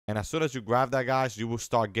And as soon as you grab that, guys, you will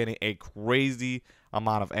start getting a crazy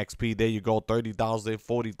amount of XP. There you go, 30,000,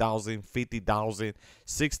 40,000, 50,000,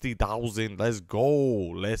 60,000. Let's go.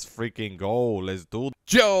 Let's freaking go. Let's do it.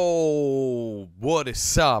 Yo, what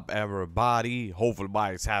is up, everybody? Hopefully,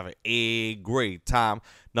 everybody's having a great time.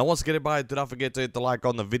 Now, once again, everybody, do not forget to hit the like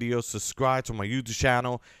on the video, subscribe to my YouTube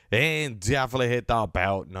channel, and definitely hit the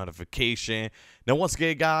bell notification. Now, once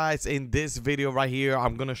again, guys, in this video right here,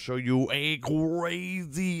 I'm going to show you a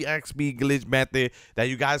crazy XP glitch method that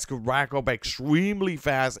you guys could rack up extremely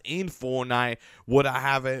fast in Fortnite without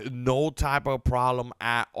having no type of problem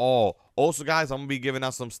at all. Also, guys, I'm going to be giving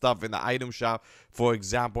out some stuff in the item shop. For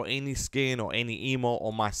example, any skin or any emote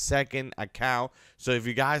on my second account. So if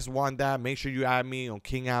you guys want that, make sure you add me on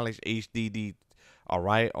King Alex HDD, all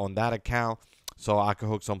right, on that account, so I can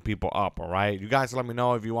hook some people up, all right? You guys let me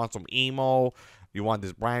know if you want some emo, you want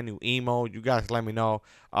this brand new emo. You guys let me know.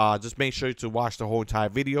 Just make sure to watch the whole entire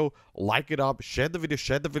video, like it up, share the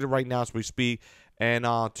video right now as we speak, and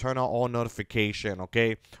turn on all notification,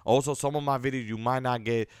 okay? Also, some of my videos you might not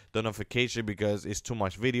get the notification because it's too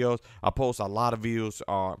much videos. I post a lot of views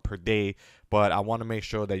per day, but I want to make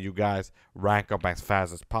sure that you guys rank up as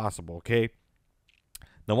fast as possible, okay?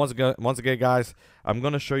 Now, once again, guys, I'm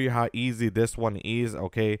gonna show you how easy this one is,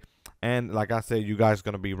 okay? And like I said, you guys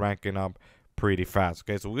gonna be ranking up pretty fast,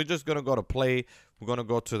 okay? So we're just gonna go to play. We're gonna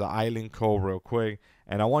go to the island code real quick,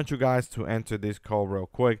 and I want you guys to enter this code real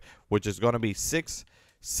quick, which is gonna be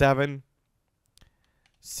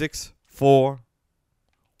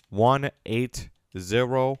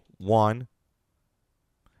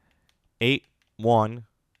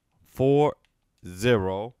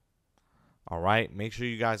All right, make sure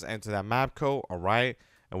you guys enter that map code, all right?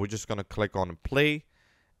 And we're just gonna click on play,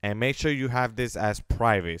 and make sure you have this as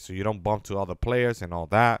private so you don't bump to other players and all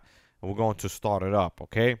that. And we're going to start it up,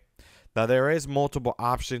 okay? Now, there is multiple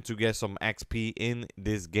options to get some XP in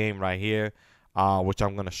this game right here, which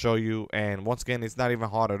I'm gonna show you. And once again, it's not even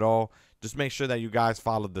hard at all. Just make sure that you guys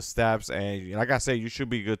follow the steps, and like I said, you should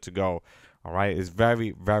be good to go. All right, it's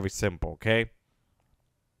very, very simple, okay?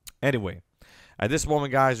 Anyway, at this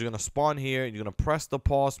moment, guys, you're going to spawn here. You're going to press the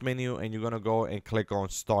pause menu, and you're going to go and click on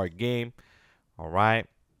start game. All right.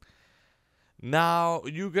 Now,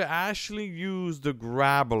 you can actually use the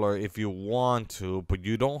grappler if you want to, but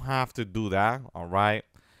you don't have to do that. All right.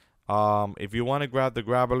 If you want to grab the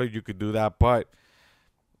grappler, you could do that, but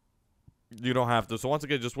you don't have to. So once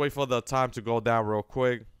again, just wait for the time to go down real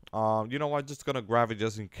quick. You know what? Just going to grab it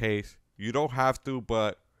just in case. You don't have to,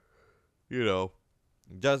 but, you know,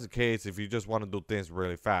 just in case if you just want to do things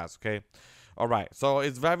really fast, okay? All right, so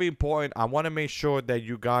it's very important. I want to make sure that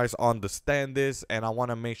you guys understand this, and I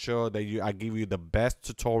want to make sure that I give you the best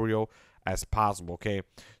tutorial as possible, okay?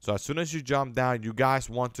 So as soon as you jump down, you guys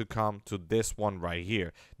want to come to this one right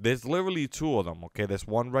here. There's literally two of them, okay? There's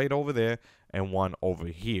one right over there and one over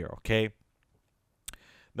here, okay?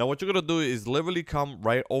 Now what you're gonna do is literally come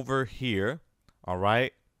right over here, all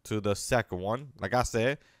right, to the second one. Like I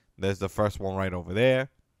said, there's the first one right over there.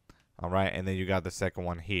 All right. And then you got the second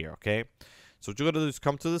one here. Okay. So what you're going to do is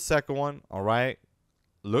come to the second one. All right.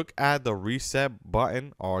 Look at the reset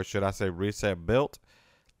button, or should I say reset build.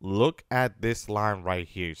 Look at this line right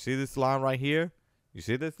here. You see this line right here? You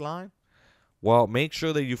see this line? Well, make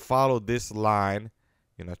sure that you follow this line.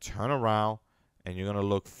 You're going to turn around and you're going to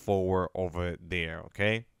look forward over there.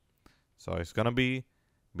 Okay. So it's going to be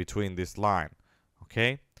between this line.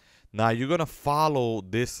 Okay. Now, you're going to follow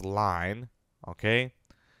this line, okay?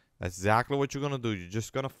 That's exactly what you're going to do. You're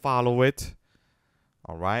just going to follow it,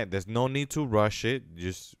 all right? There's no need to rush it.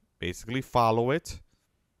 Just basically follow it,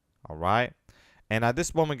 all right? And at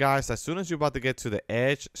this moment, guys, as soon as you're about to get to the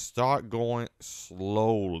edge, start going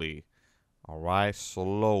slowly, all right?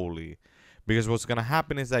 Slowly. Because what's going to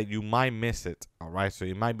happen is that you might miss it, all right? So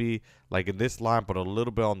it might be like in this line, but a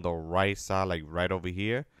little bit on the right side, like right over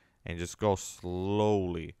here, and just go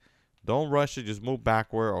slowly. Don't rush it. Just move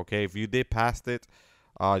backward, okay? If you did past it,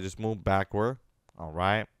 just move backward, all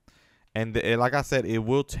right? And like I said, it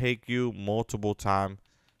will take you multiple times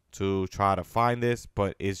to try to find this,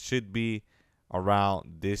 but it should be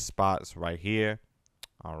around these spots right here,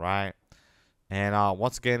 all right? And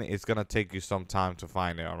once again, it's going to take you some time to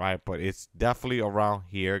find it, all right? But it's definitely around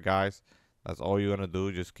here, guys. That's all you're going to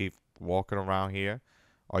do. Just keep walking around here.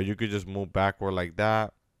 Or you could just move backward like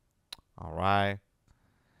that, all right?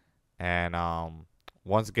 And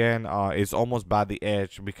once again, it's almost by the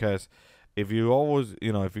edge, because if you always,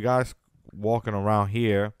 if you guys walking around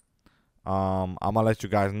here, I'm gonna let you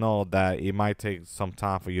guys know that it might take some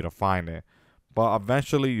time for you to find it, but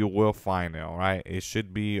eventually you will find it. All right, it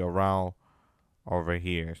should be around over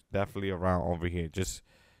here. It's definitely around over here. Just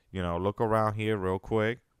you know, look around here real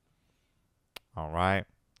quick. All right.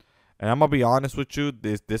 And I'm gonna be honest with you,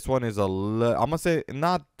 this one is a little, I'm gonna say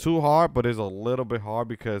not too hard, but it's a little bit hard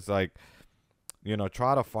because, like, you know,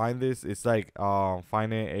 try to find this. It's like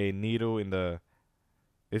finding a needle in the,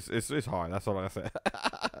 it's hard. That's all I say.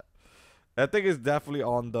 I think it's definitely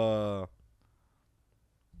on the,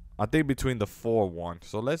 I think between the 4-1.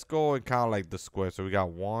 So let's go and count like the square. So we got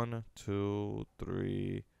 1, 2,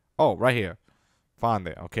 3. Oh, right here. Found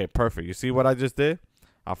it. Okay, perfect. You see what I just did?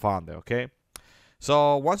 I found it. Okay.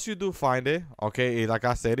 So once you do find it, okay, like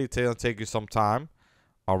I said, it'll take you some time.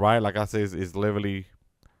 All right, like I said, it's literally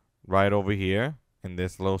right over here in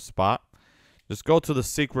this little spot. Just go to the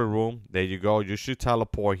secret room. There you go. You should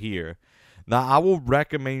teleport here. Now, I will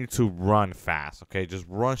recommend you to run fast, okay? Just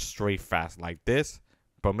run straight fast like this.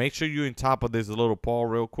 But make sure you're on top of this little pole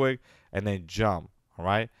real quick and then jump, all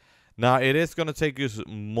right? Now, it is going to take you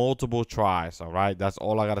multiple tries, all right? That's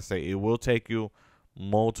all I got to say. It will take you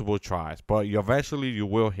multiple tries, but eventually you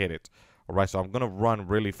will hit it. All right, so I'm gonna run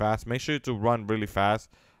really fast. Make sure to run really fast,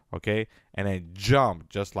 okay, and then jump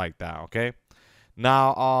just like that. Okay,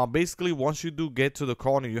 now basically once you do get to the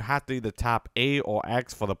corner, you have to either tap A or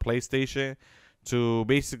X for the PlayStation to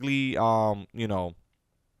basically you know,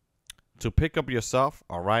 to pick up yourself.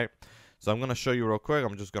 All right, so I'm gonna show you real quick.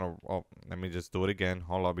 I'm just gonna, oh, let me just do it again.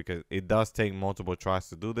 Hold on, because it does take multiple tries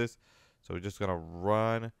to do this. So we're just gonna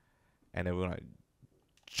run, and then we're gonna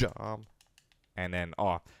jump, and then,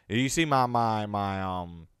 oh, you see my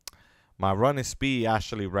running speed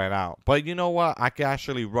actually ran out. But you know what, I can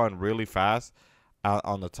actually run really fast out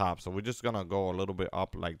on the top. So we're just gonna go a little bit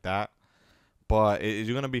up like that, but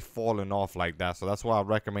you're gonna be falling off like that. So that's why I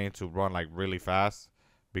recommend to run like really fast,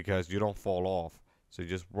 because you don't fall off. So you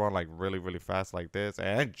just run like really fast like this,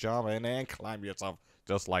 and jump, and then climb yourself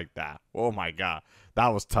just like that. Oh my god, that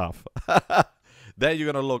was tough. Then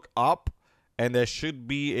you're gonna look up, and there should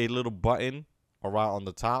be a little button right on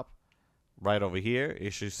the top, right over here.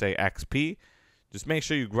 It should say XP. Just make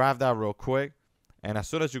sure you grab that real quick. And as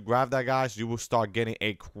soon as you grab that, guys, you will start getting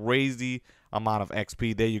a crazy amount of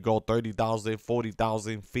XP. There you go. 30,000,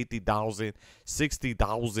 40,000, 50,000,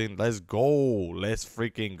 60,000. Let's go. Let's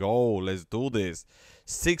freaking go. Let's do this.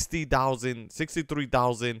 60,000,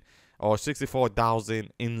 63,000, or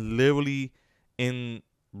 64,000 in literally in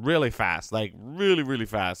really fast, like really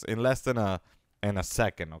fast, in less than a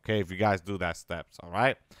second. Okay, if you guys do that steps, all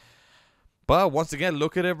right. But once again,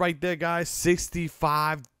 look at it right there, guys.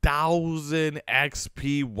 65,000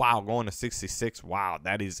 XP. Wow, going to 66. Wow,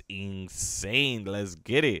 that is insane. Let's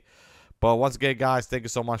get it. But once again, guys, thank you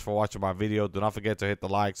so much for watching my video. Do not forget to hit the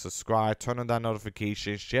like, subscribe, turn on that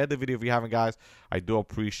notification, share the video if you haven't, guys. I do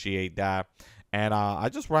appreciate that. And I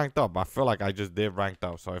just ranked up. I feel like I just did ranked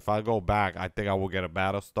up. So if I go back, I think I will get a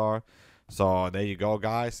battle star. So there you go,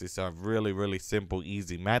 guys. It's a really simple,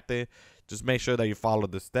 easy method. Just make sure that you follow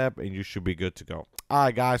the step, and you should be good to go. All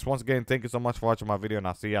right, guys. Once again, thank you so much for watching my video, and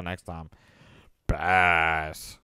I'll see you next time. Bass.